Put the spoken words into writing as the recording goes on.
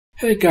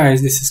Hey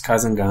guys, this is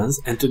Kazan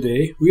Guns, and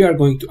today we are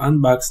going to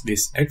unbox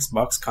this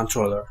Xbox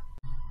controller.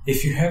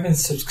 If you haven't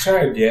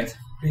subscribed yet,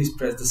 please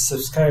press the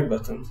subscribe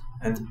button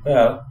and the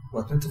bell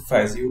what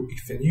notifies you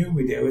if a new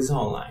video is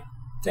online.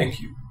 Thank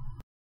you.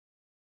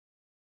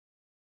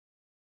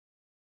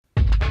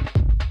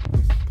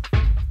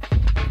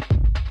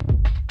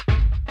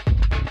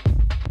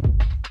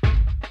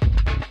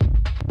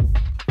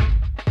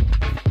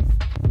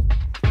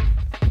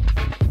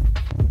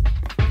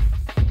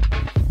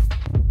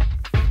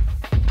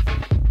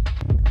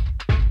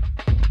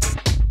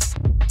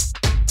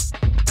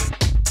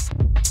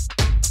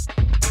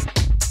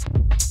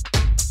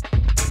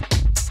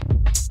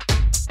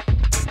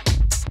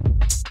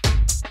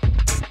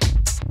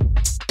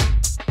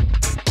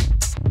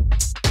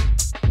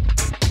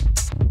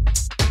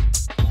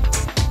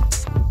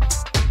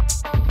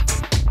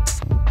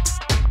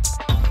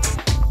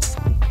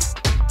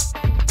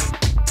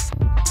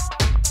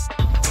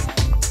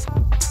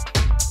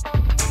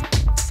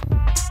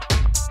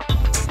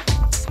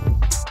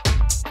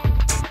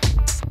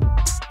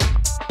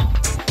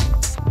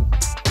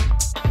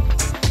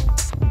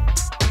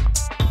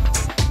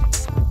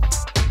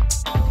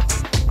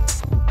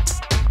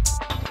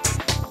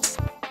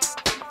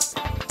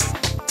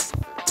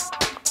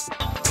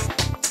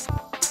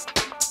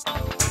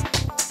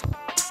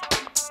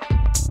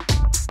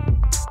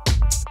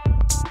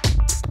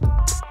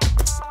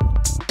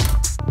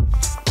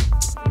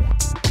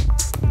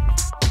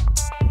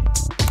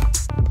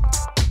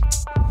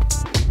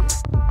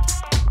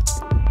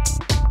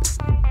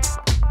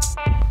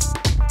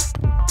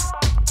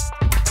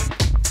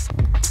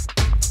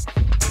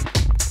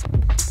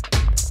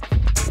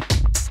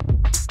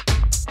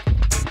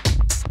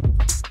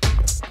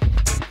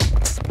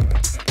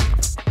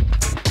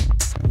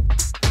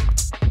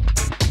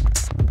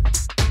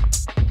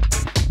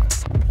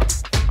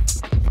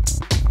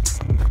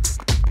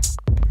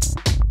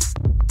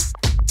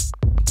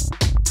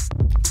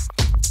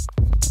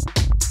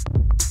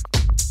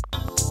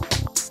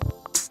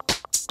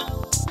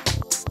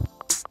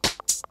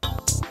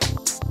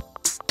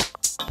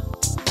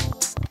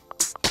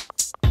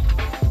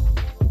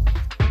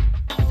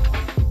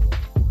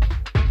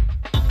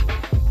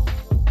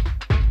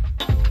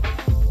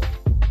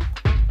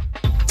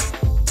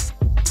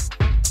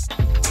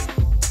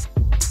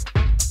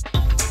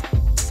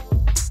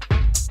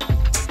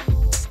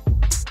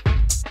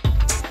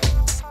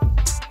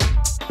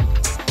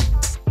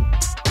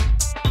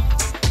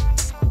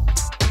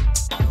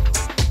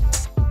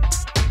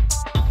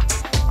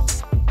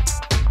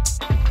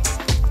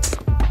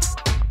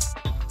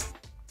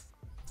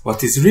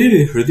 What is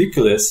really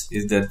ridiculous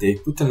is that they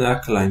put an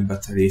alkaline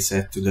battery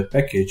set to the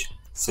package,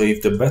 so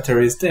if the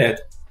battery is dead,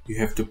 you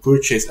have to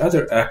purchase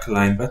other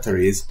alkaline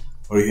batteries,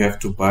 or you have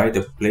to buy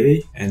the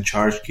play and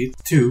charge kit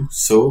too,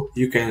 so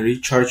you can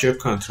recharge your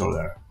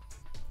controller.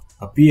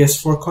 A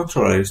PS4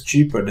 controller is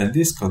cheaper than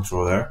this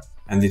controller,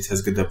 and it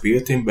has got a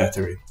built-in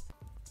battery.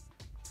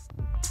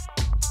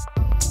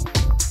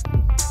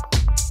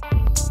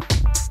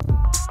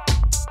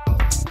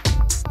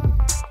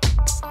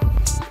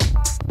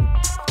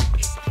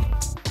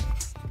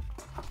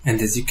 And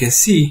as you can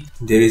see,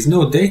 there is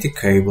no data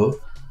cable,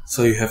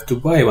 so you have to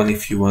buy one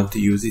if you want to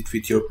use it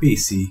with your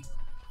PC.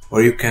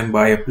 Or you can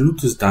buy a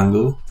Bluetooth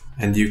dongle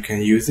and you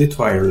can use it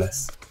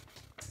wireless.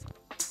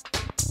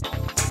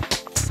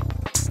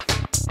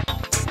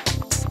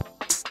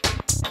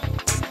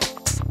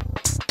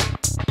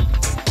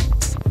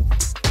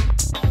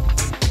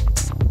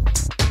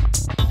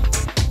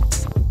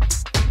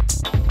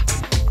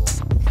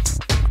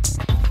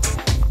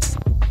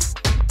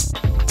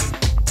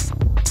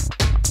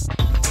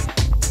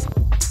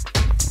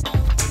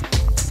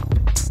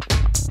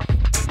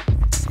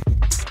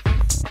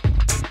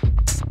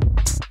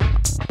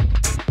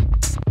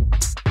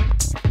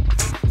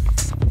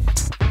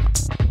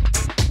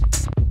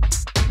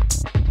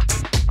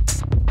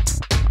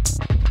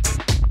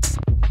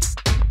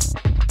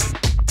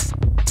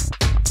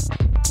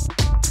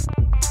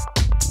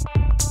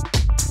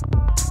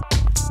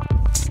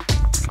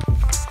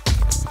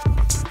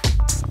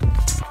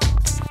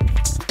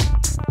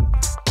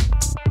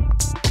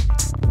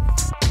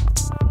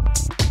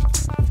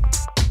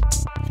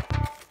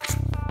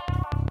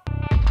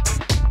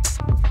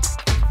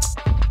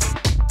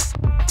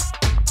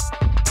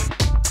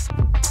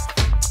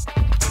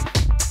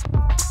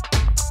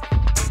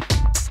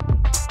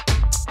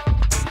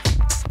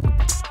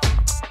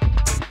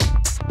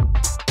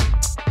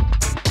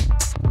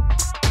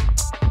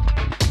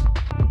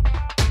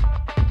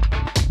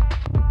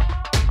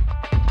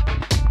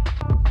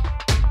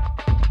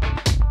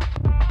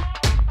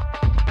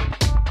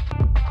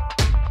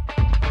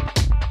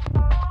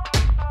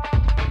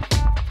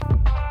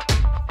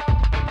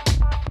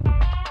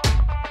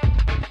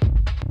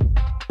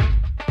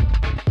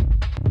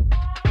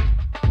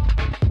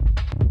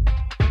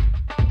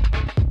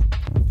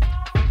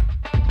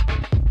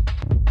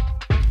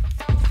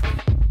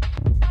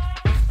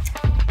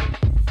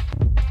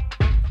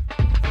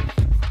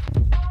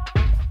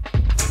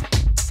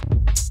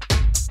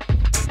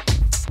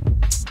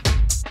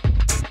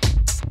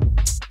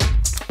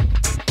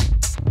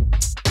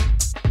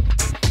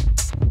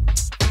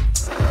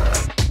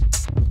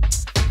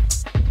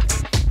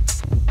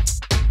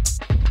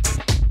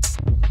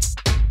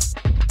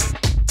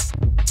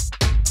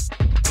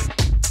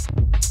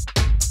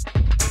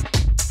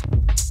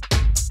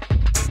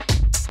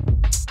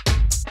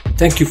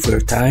 Thank you for your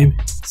time.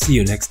 See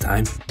you next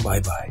time. Bye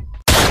bye.